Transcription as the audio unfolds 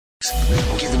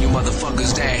I'm giving you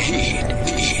motherfuckers that heat.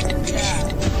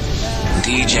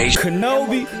 DJ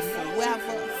KANOBE.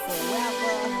 Forever,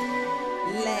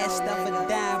 last of a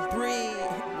dying breed.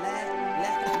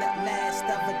 Last of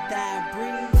a dying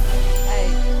breed. Hey,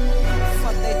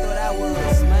 fuck they thought I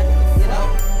was, man. You know,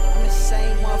 I'm the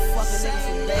same motherfucker niggas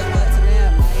from day one to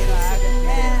them, man. You know,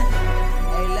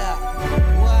 hey, look,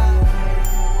 what?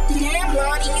 Yeah,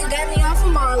 Marty, you got me off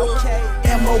of Marley. Okay.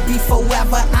 MOB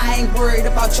forever, I ain't worried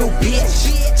about your bitch.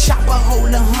 Chop a hole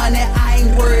in 100, I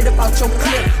ain't worried about your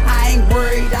clip. I ain't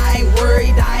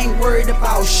worried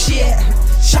about shit.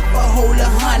 Chop a hole in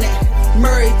 100,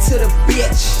 married to the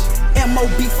bitch.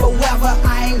 MOB forever,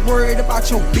 I ain't worried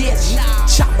about your bitch.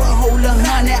 Chop a hole in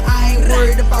 100, I ain't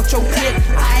worried about your clip.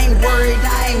 I ain't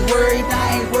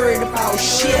worried about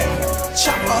shit.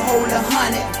 Chop a hole in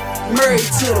 100, married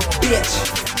to the bitch.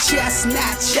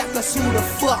 Chestnut checkers, who the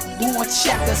fuck want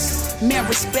checkers? Man,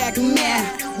 respect man,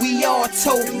 we all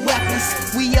tote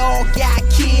weapons. We all got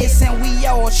kids and we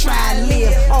all try to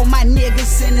live. All my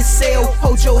niggas in the cell,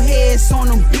 hold your heads on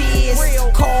them beds.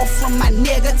 Call from my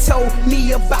nigga, told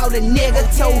me about a nigga.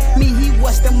 Told me he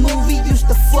watched the movie, used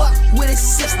to fuck with his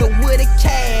sister with a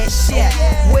cash, yeah.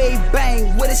 Way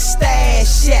bang with a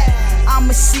stash, yeah.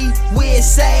 I'ma see where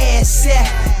his ass at.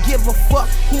 Give a fuck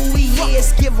who he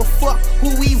is, give a fuck who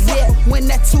he with. When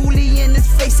that toolie in his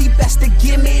face, he best to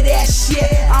give me that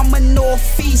shit. I'm a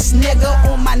Northeast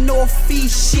nigga on my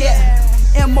Northeast shit.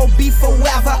 MOB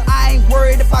forever, I ain't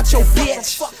worried about your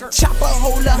bitch. Chop a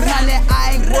hole in 100,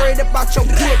 I ain't worried about your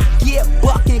clip. Get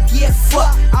buck and get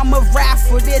fucked. I'ma ride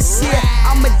for this here,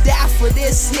 I'ma die for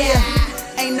this here.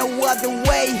 Ain't no other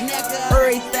way.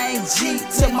 Everything G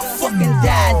till my fucking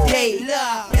die day.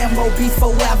 MOB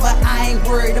forever, I ain't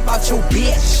worried about your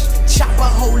bitch. Chop a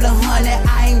hole in 100,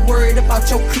 I ain't worried about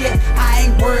your clip. I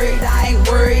ain't worried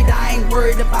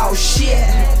about shit.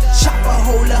 Chop a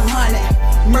hole in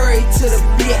 100, married to the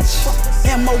bitch.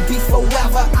 MOB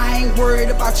forever, I ain't worried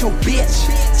about your bitch.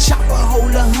 Chop a hole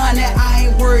in 100, I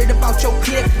ain't worried about your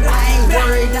clip. I ain't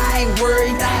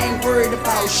worried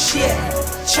about shit.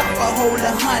 Chop a hole in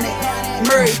 100,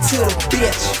 married to the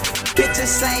bitch.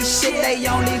 Bitches ain't shit, they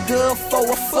only good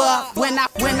for a fuck. When I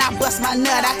bust my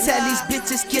nut, I tell these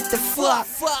bitches get the fuck.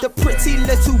 The pretty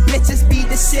little bitches be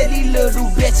the silly little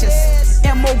bitches.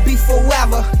 MOB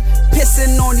forever,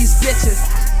 pissing on these bitches.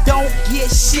 Don't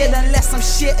get shit unless I'm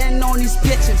shitting on these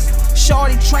bitches.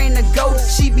 Shorty trained to go,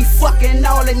 she be fucking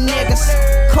all the niggas.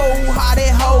 Cold-hearted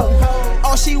hoe,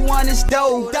 all she want is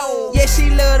dough. Yeah,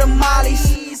 she love the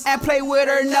mollies and play with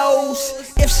her nose.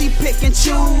 If she pick and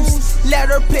choose, let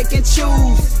her pick and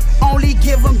choose. Only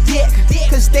give them dick,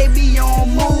 cause they be on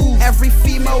move. Every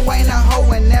female ain't a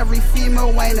hoe and every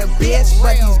female ain't a bitch.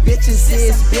 But these bitches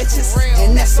is bitches,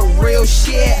 and that's a real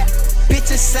shit.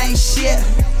 Bitches ain't shit,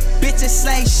 bitches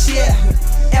ain't shit.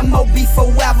 MOB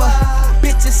forever,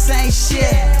 bitches ain't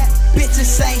shit,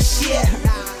 bitches ain't shit,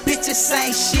 bitches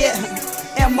ain't shit.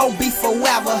 MOB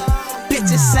forever,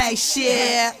 bitches ain't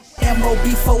shit. MOB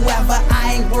forever,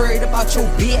 I ain't worried about your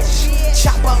bitch.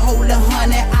 Chop a hole in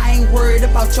 100, I ain't worried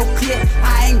about your clip.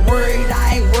 I ain't worried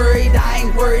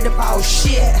about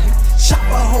shit. Chop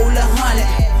a hole in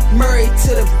 100, married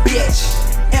to the bitch.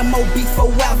 MOB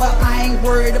forever, I ain't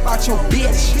worried about your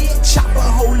bitch. Chop a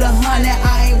hole in 100,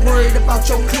 I ain't worried about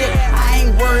your clip. I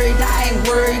ain't worried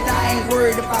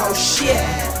about shit.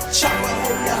 Chop a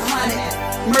hole in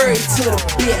 100, married to the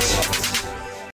bitch.